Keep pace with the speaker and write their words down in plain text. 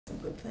some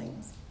good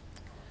things.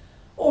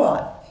 All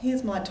right,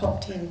 here's my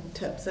top 10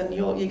 tips, and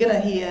you're going to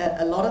hear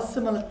a lot of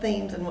similar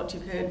themes in what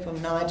you've heard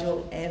from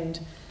Nigel and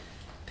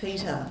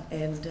Peter,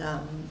 and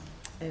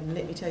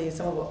let me tell you,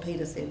 some of what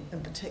Peter said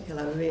in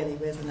particular really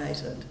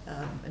resonated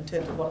in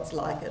terms of what it's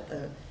like at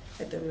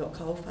the real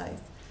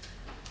coalface.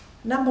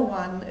 Number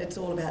one, it's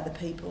all about the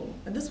people,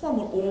 and this one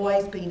will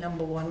always be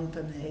number one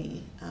for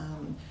me.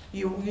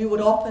 You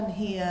would often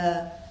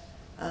hear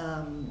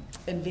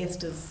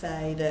investors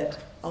say that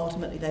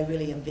ultimately they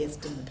really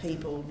invest in the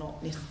people,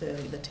 not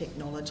necessarily the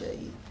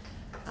technology.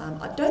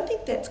 I don't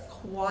think that's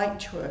quite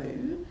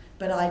true,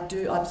 but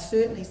I've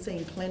certainly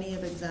seen plenty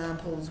of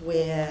examples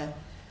where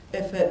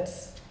if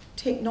it's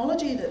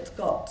technology that's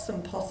got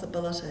some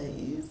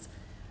possibilities,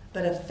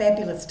 but a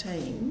fabulous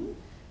team,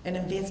 an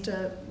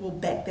investor will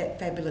back that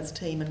fabulous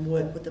team and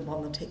work with them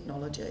on the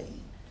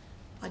technology.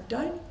 I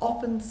don't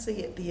often see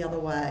it the other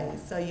way.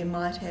 So you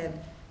might have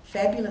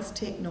fabulous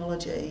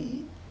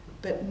technology,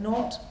 but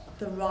not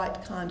the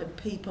right kind of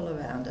people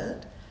around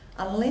it,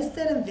 unless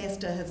that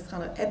investor has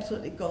kind of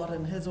absolutely got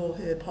in his or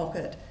her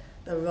pocket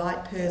the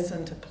right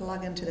person to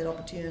plug into that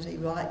opportunity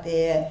right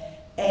there,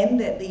 and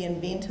that the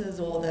inventors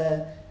or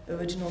the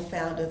original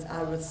founders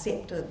are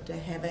receptive to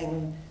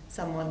having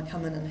someone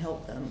come in and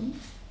help them.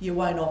 You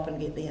won't often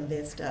get the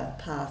investor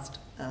past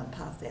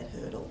that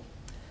hurdle.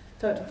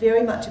 So it's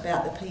very much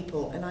about the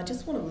people, and I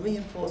just want to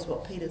reinforce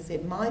what Peter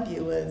said. My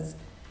view is,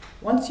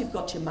 once you've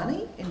got your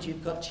money and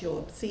you've got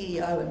your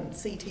CEO and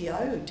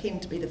CTO, who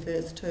tend to be the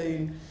first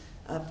two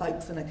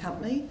folks in a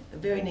company, the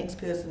very next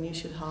person you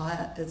should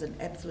hire is an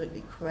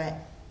absolutely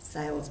crack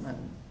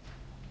salesman.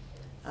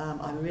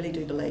 I really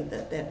do believe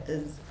that that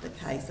is the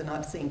case, and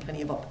I've seen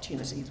plenty of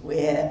opportunities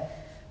where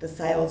the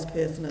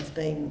salesperson has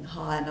been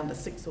hire number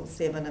 6 or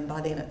 7, and by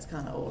then it's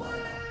kind of all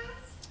over.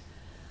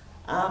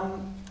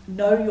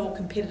 Know your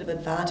competitive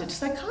advantage.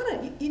 So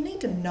you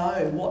need to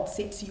know what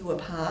sets you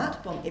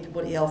apart from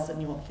everybody else in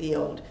your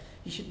field.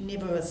 You should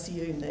never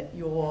assume that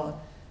you're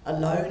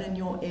alone in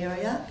your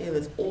area. There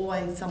is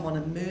always someone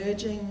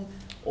emerging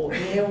or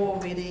there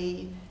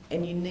already,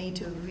 and you need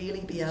to really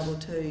be able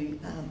to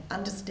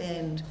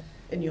understand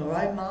in your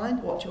own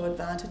mind what your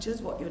advantages,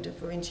 what your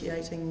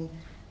differentiating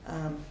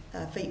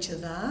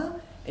features are,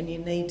 and you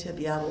need to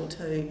be able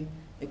to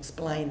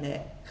explain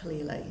that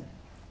clearly.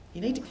 You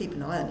need to keep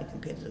an eye on your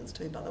competitors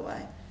too, by the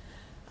way.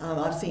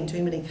 I've seen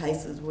too many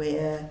cases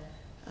where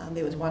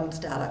there was one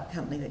startup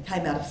company that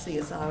came out of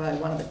CSIRO,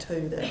 one of the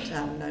two that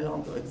no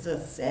longer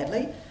exists,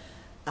 sadly,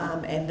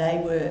 and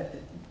their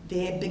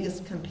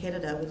biggest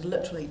competitor was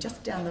literally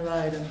just down the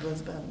road in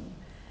Brisbane,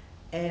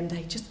 and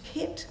they just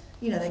kept,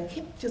 they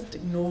kept just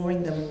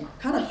ignoring them,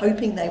 kind of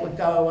hoping they would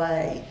go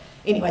away.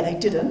 Anyway, they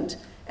didn't,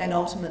 and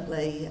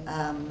ultimately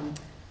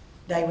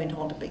they went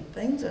on to big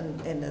things,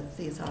 and the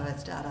CSIRO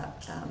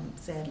startup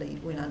sadly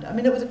went under. I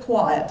mean, it was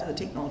acquired, so the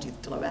technology is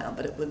still around,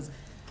 but it was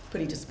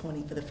pretty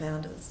disappointing for the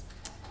founders.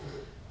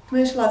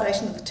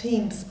 Commercialisation of the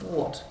team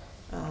sport,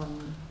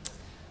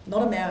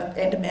 not a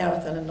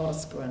marathon and not a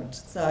sprint,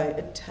 so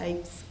it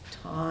takes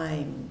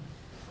time.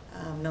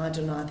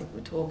 Nigel and I think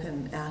we're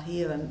talking out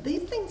here, and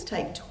these things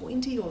take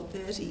 20 or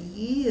 30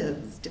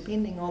 years,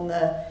 depending on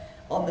the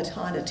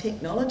kind of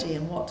technology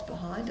and what's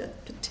behind it,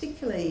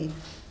 particularly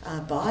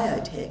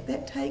biotech.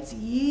 That takes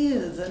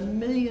years and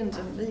millions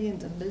and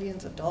millions and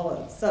millions of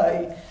dollars.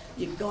 So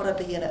you've got to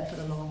be in it for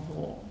the long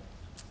haul.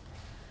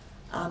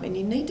 And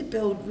you need to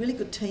build really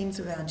good teams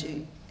around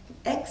you.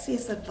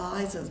 Access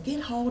advisors.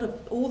 Get hold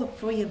of all the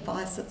free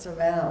advice that's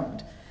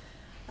around.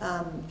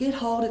 Get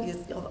hold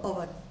of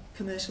a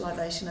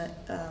Commercialisation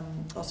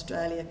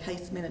Australia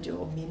case manager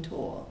or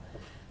mentor.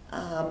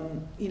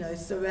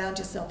 Surround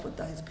yourself with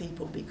those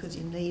people because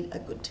you need a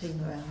good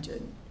team around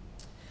you.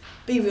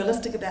 Be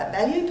realistic about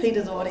value.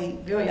 Peter's already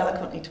very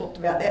eloquently talked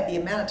about that. The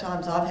amount of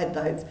times I've had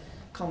those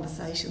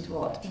conversations, you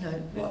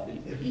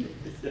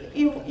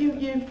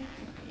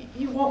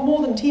want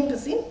more than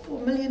 10% for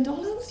 $1 million?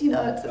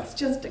 It's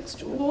just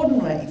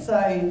extraordinary.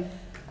 So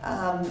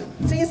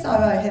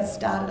CSIRO has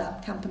started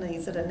up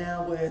companies that are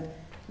now worth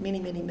many,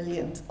 many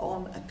millions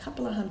on a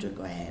couple of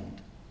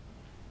 $100,000.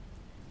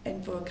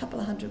 And for a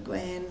couple of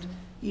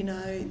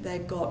 $100,000,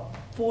 they've got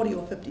 40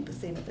 or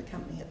 50% of the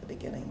company at the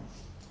beginning.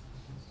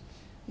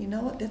 You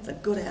know what? That's a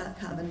good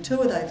outcome. In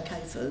 2 of those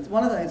cases,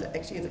 one of those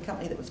actually is a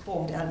company that was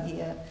formed down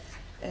here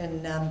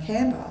in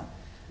Canberra,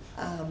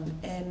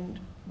 and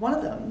one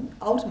of them,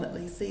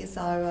 ultimately,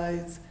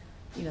 CSIRO's,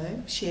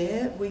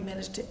 share, we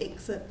managed to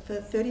exit for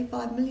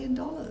 $35 million.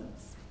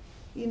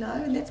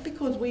 And that's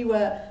because we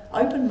were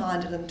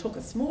open-minded and took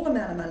a small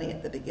amount of money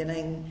at the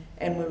beginning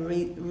and were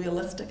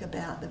realistic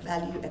about the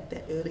value at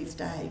that early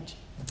stage.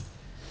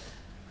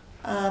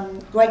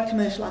 Great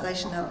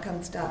commercialisation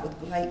outcomes start with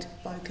great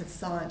focused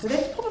science. So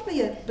that's probably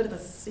a bit of a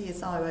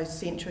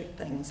CSIRO-centric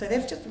thing. So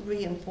that's just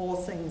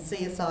reinforcing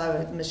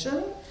CSIRO's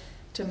mission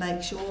to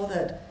make sure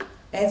that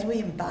as we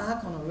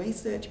embark on a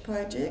research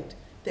project,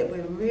 that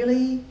we've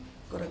really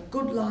got a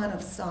good line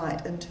of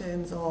sight in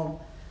terms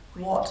of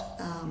what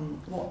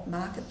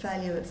market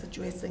failure it's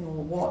addressing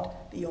or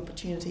what the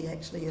opportunity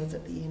actually is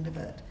at the end of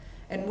it.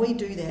 And we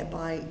do that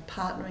by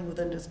partnering with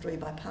industry,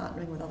 by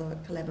partnering with other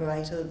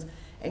collaborators,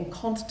 and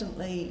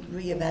constantly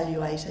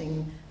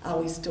re-evaluating, are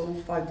we still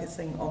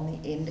focusing on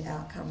the end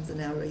outcomes in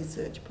our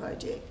research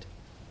project.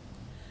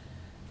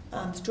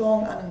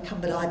 Strong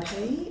unencumbered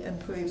IP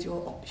improves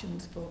your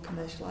options for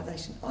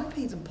commercialisation. IP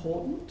is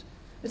important.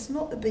 It's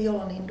not the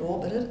be-all and end-all,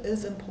 but it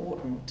is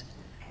important.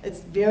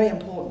 It's very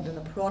important in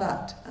a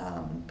product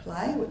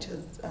play, which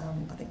is,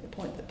 I think, the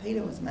point that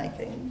Peter was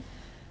making.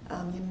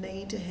 You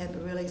need to have a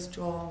really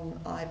strong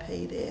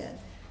IP there.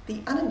 The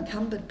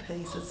unencumbered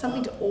piece is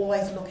something to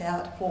always look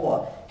out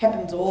for.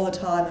 Happens all the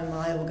time in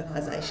my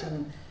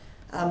organisation.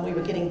 We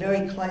were getting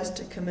very close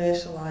to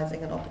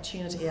commercialising an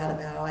opportunity out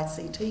of our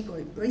ICT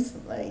group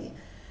recently.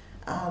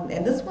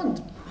 And this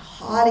one's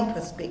highly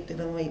prospective,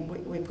 and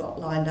we've got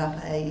lined up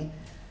a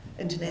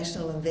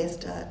international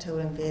investor to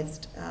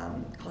invest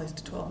close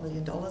to $12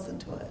 million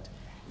into it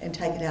and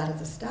take it out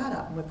as a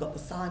startup. And we've got the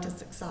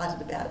scientists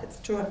excited about it. It's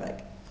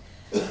terrific.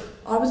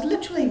 I was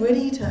literally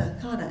ready to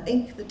kind of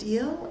ink the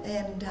deal,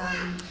 and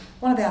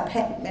one of our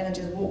patent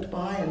managers walked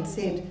by and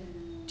said,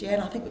 "Jan,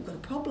 I think we've got a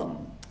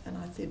problem." And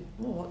I said,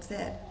 "Well, what's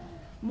that?"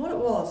 And what it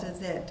was is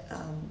that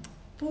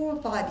 4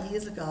 or 5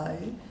 years ago,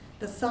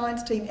 the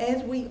science team,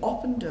 as we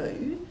often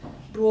do,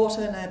 brought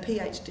in a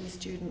PhD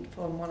student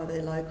from one of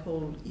their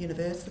local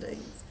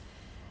universities.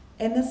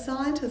 And the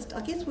scientist, I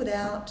guess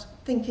without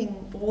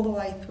thinking all the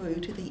way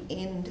through to the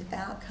end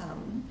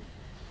outcome,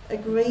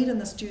 agreed in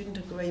the student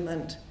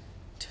agreement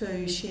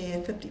to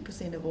share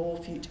 50% of all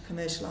future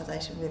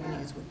commercialisation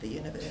revenues with the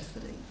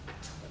university.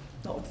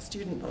 Not with the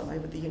student, by the way,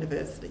 with the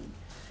university.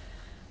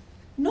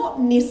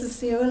 Not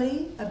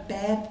necessarily a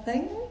bad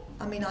thing.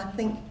 I mean, I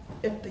think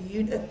if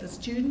the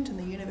student and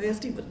the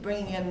university was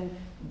bringing in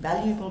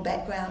valuable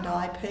background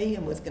IP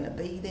and was going to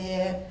be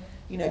there,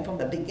 you know, from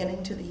the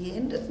beginning to the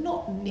end, it's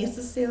not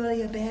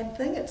necessarily a bad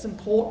thing. It's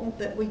important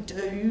that we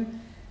do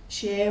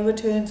share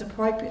returns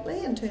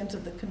appropriately in terms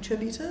of the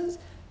contributors.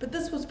 But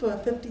this was for a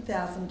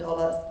 $50,000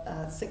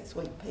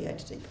 6-week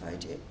PhD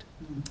project.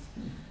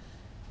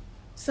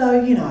 So,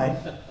 you know,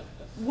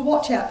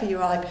 watch out for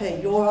your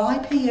IP. Your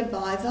IP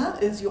advisor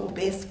is your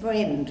best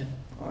friend,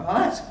 all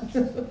right?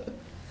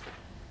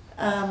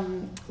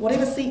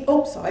 Whatever seed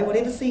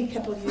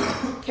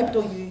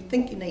capital you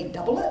think you need,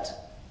 double it.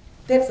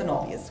 That's an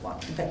obvious one.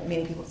 In fact,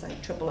 many people say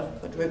triple it,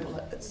 quadruple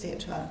it,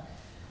 etc.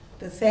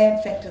 The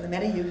sad fact of the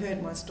matter, you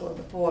heard my story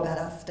before about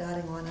us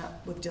starting one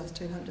up with just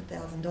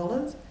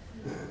 $200,000.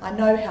 I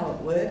know how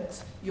it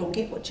works. You'll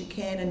get what you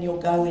can and you'll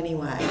go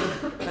anyway.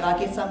 But I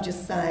guess I'm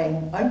just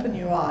saying, open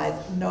your eyes,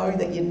 know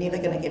that you're never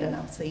going to get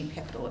enough seed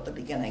capital at the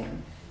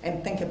beginning,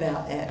 and think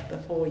about that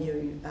before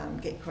you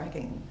get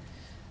cracking.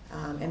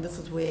 And this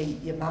is where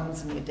your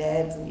mums and your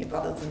dads and your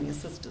brothers and your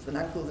sisters and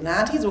uncles and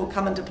aunties all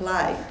come into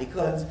play,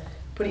 because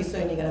pretty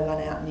soon you're going to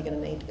run out and you're going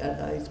to need to go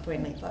to those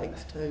friendly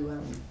folks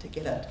to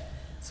get it.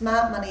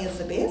 Smart money is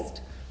the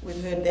best.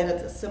 We've heard that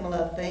it's a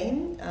similar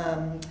theme.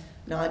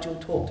 Nigel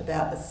talked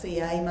about the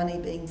CA money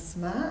being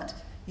smart.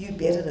 You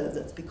bet it is.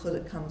 It's because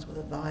it comes with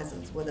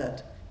advisors with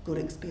it, good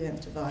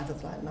experienced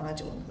advisors like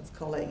Nigel and his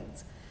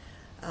colleagues.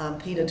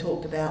 Peter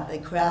talked about the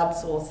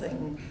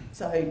crowdsourcing.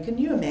 So can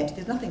you imagine,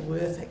 there's nothing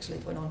worse actually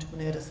for an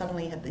entrepreneur to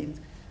suddenly have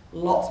these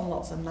lots and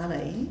lots of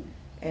money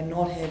and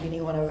not have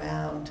anyone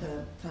around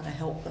to kind of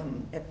help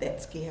them at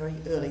that scary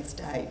early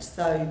stage.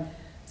 So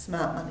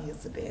smart money is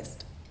the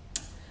best.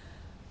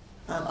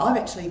 I've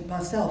actually,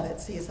 myself at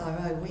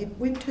CSIRO,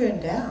 we've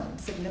turned down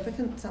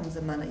significant sums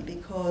of money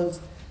because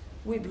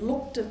we've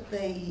looked at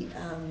the,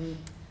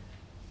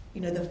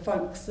 the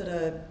folks that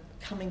are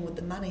coming with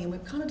the money, and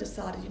we've kind of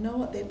decided, you know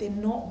what, they're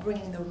not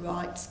bringing the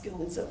right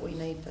skills that we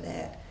need for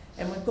that.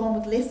 And we've gone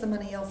with lesser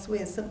money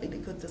elsewhere simply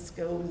because the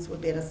skills were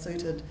better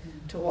suited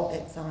to what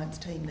that science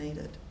team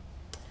needed.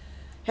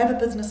 Have a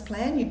business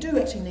plan. You do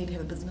actually need to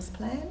have a business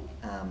plan.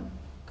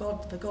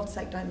 For God's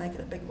sake, don't make it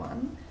a big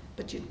one.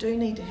 But you do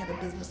need to have a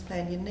business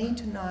plan. You need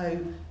to know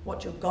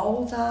what your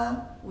goals are,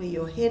 where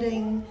you're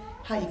heading,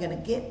 how you're going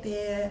to get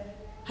there,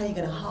 how you're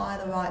going to hire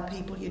the right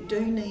people. You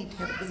do need to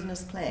have a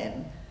business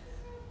plan,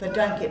 but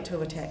don't get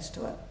too attached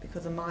to it,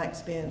 because in my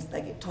experience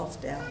they get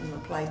tossed out and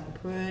replaced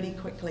pretty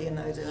quickly in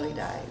those early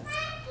days.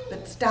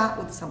 But start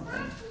with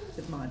something,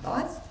 is my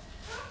advice.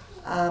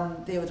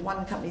 There was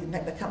one company, in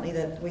fact the company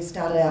that we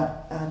started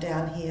out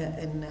down here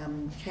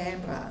in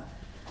Canberra,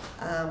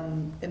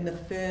 in the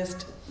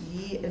first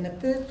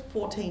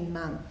 14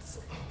 months,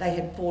 they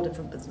had 4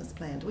 different business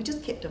plans. We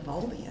just kept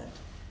evolving it,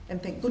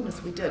 and thank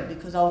goodness we did,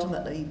 because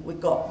ultimately we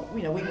got,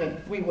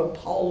 we were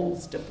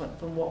poles different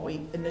from what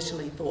we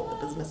initially thought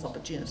the business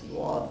opportunity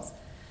was.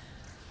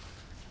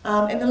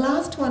 And the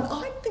last one,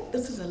 I think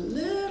this is a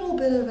little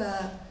bit of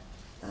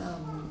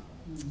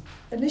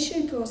an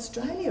issue for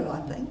Australia,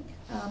 I think,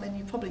 and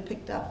you probably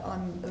picked up.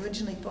 I'm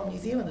originally from New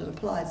Zealand; it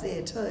applies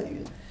there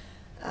too.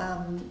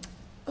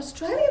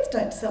 Australians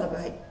don't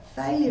celebrate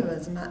failure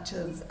as much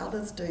as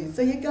others do.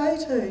 So you go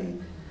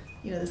to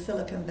you know, the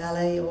Silicon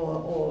Valley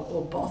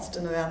or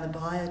Boston around the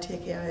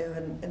biotech area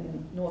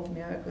in North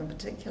America in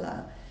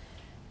particular.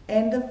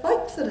 And the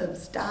folks that have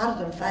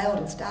started and failed,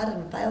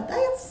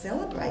 they are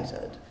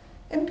celebrated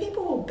and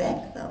people will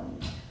back them.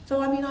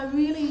 So, I mean, I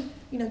really,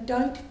 you know,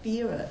 don't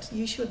fear it.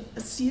 You should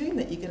assume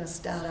that you're going to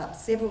start up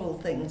several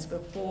things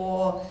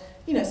before,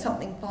 you know,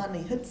 something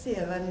finally hits you,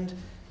 and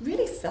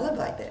really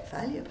celebrate that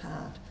failure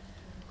part.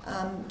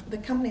 The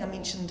company I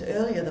mentioned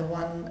earlier, the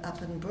one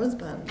up in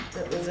Brisbane,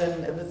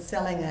 it was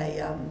selling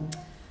a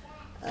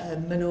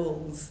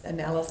minerals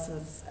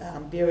analysis,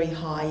 very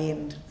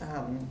high-end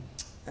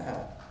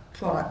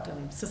product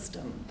and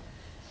system,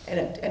 and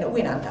it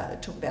went under.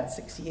 It took about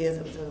 6 years.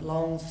 It was a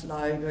long,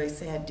 slow, very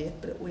sad death,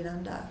 but it went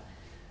under.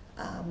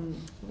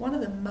 One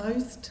of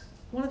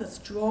the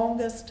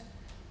strongest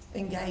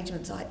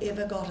engagements I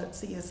ever got at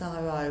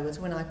CSIRO was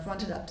when I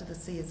fronted up to the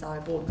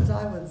CSIRO board, because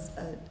I was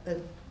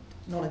a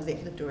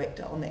non-executive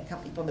director on that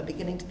company from the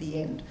beginning to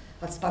the end.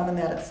 I spun them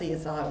out at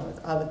CSIRO.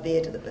 I was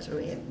there to the bitter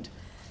end.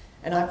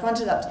 And I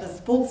fronted up to this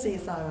full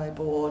CSIRO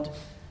board,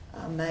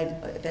 made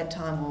at that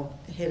time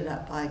headed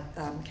up by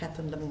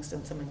Catherine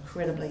Livingston, some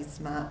incredibly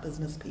smart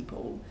business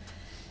people.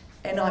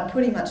 And I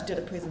pretty much did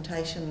a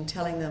presentation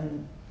telling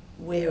them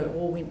where it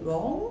all went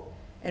wrong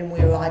and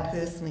where I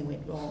personally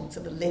went wrong. So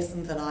the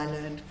lessons that I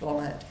learned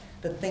from it,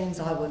 the things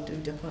I would do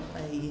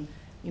differently,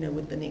 you know,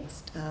 with the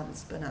next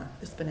spin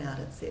out,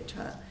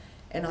 etc.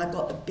 And I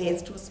got the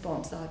best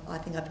response I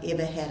think I've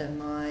ever had in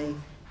my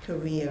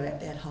career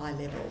at that high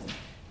level.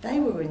 They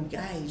were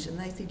engaged and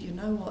they said, you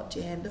know what,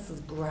 Jan, this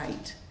is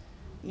great.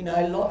 You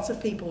know, lots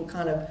of people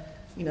kind of,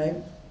 you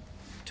know,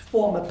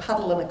 form a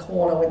puddle in a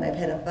corner when they've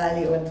had a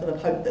failure and sort of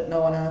hope that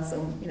no one asks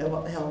them, you know,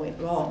 what the hell went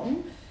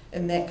wrong.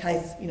 In that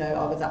case, you know,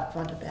 I was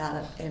upfront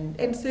about it,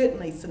 and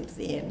certainly since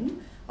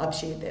then, I've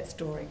shared that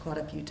story quite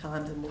a few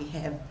times, and we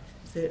have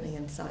certainly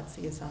inside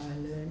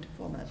CSIRO learned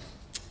from it.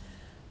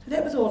 So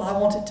that was all I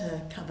wanted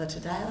to cover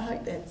today.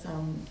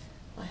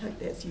 I hope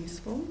that's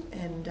useful,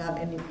 and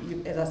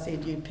you, as I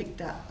said, you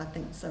picked up, I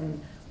think,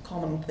 some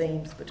common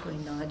themes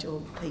between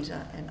Nigel,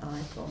 Peter, and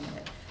I from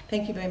that.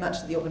 Thank you very much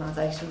to the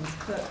organisations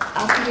for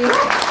asking me.